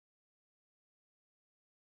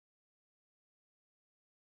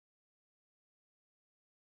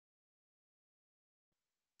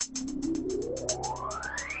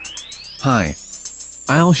Hi.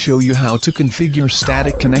 I'll show you how to configure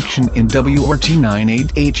static connection in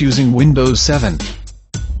WRT-988 using Windows 7.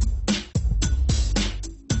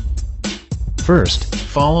 First,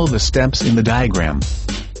 follow the steps in the diagram.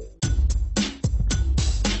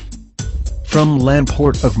 From LAN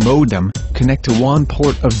port of modem, connect to WAN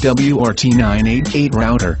port of WRT-988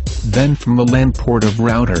 router, then from the LAN port of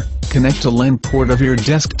router, connect to LAN port of your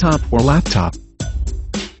desktop or laptop.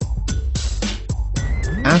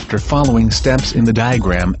 After following steps in the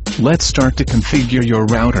diagram, let's start to configure your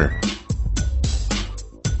router.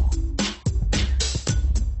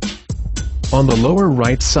 On the lower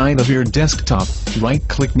right side of your desktop,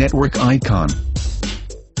 right-click Network icon.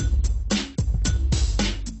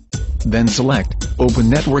 Then select Open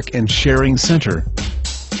Network and Sharing Center.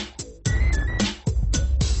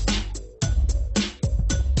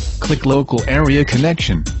 Click Local Area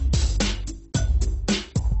Connection.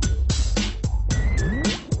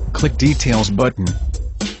 Click Details button.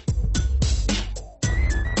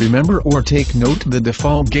 Remember or take note the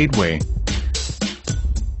default gateway.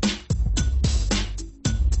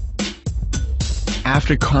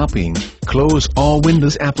 After copying, close all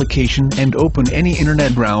Windows application and open any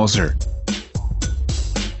internet browser.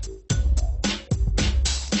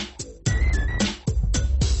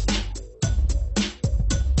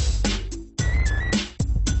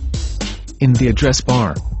 In the address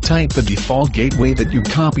bar, type the default gateway that you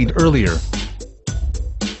copied earlier.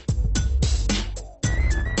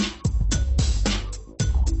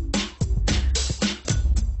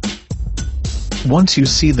 Once you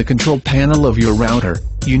see the control panel of your router,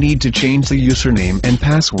 you need to change the username and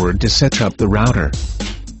password to set up the router.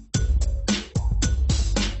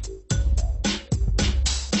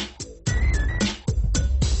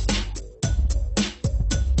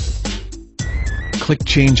 Click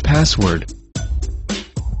Change Password.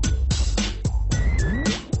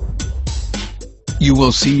 You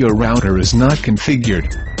will see your router is not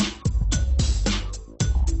configured.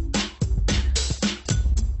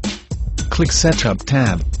 Click Setup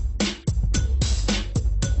tab.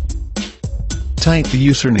 Type the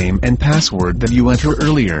username and password that you entered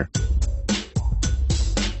earlier.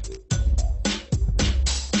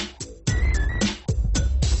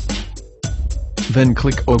 Then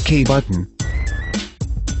click OK button.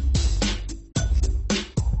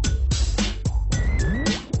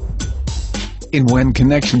 In WAN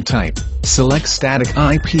connection type, select Static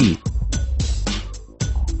IP.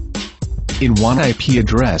 In WAN IP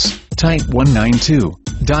address, type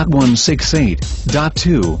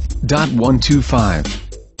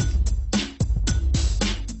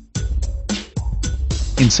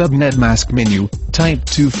 192.168.2.125. In subnet mask menu, type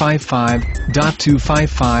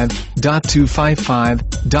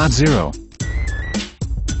 255.255.255.0.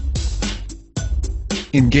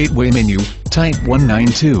 In gateway menu, type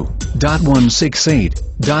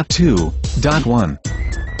 192.168.2.1.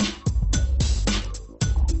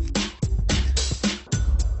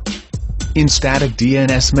 In static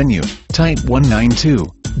DNS menu, type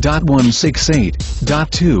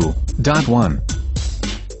 192.168.2.1.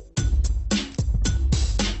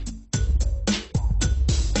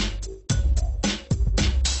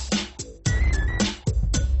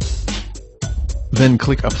 Then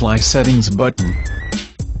click Apply Settings button.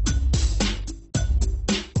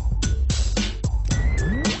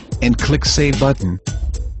 And click Save button.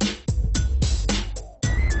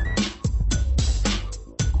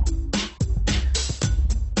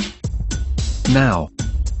 Now,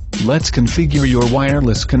 let's configure your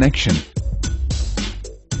wireless connection.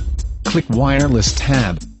 Click Wireless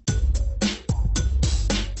tab.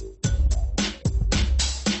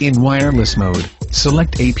 In wireless mode,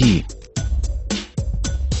 select AP.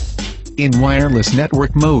 In wireless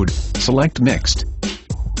network mode, select Mixed.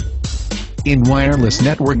 In wireless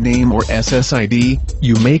network name or SSID,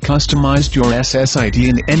 you may customize your SSID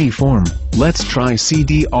in any form. Let's try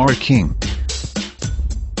CDR King.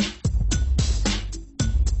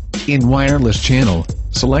 In wireless channel,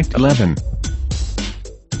 select 11.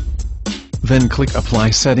 Then click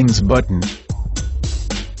Apply Settings button.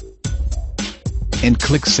 And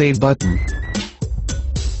click Save button.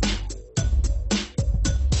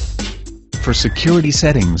 For security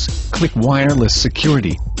settings, click Wireless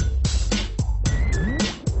Security.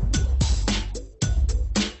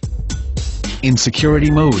 In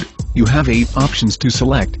security mode, you have 8 options to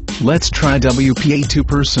select. Let's try WPA2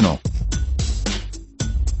 Personal.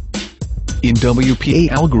 In WPA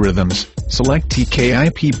Algorithms, select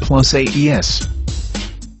TKIP plus AES.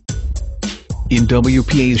 In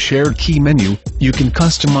WPA's Shared Key menu, you can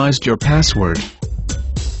customize your password.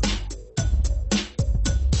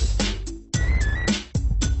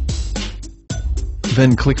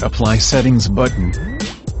 Then click Apply Settings button.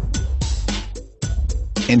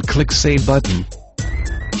 And click Save button.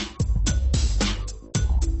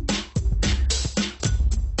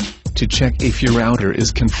 To check if your router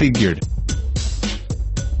is configured,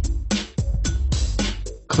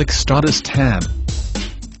 click Status tab.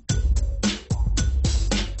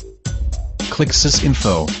 Click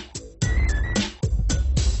Sysinfo.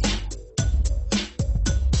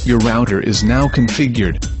 Your router is now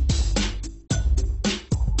configured.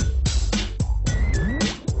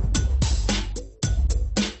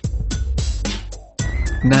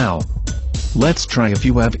 Now, let's try if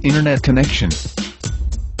you have internet connection.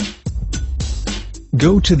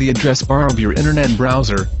 Go to the address bar of your internet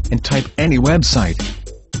browser, and type any website.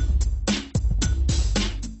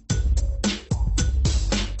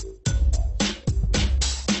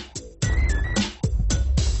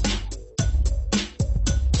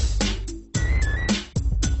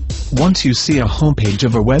 Once you see a homepage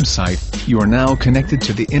of a website, you are now connected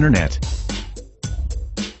to the internet.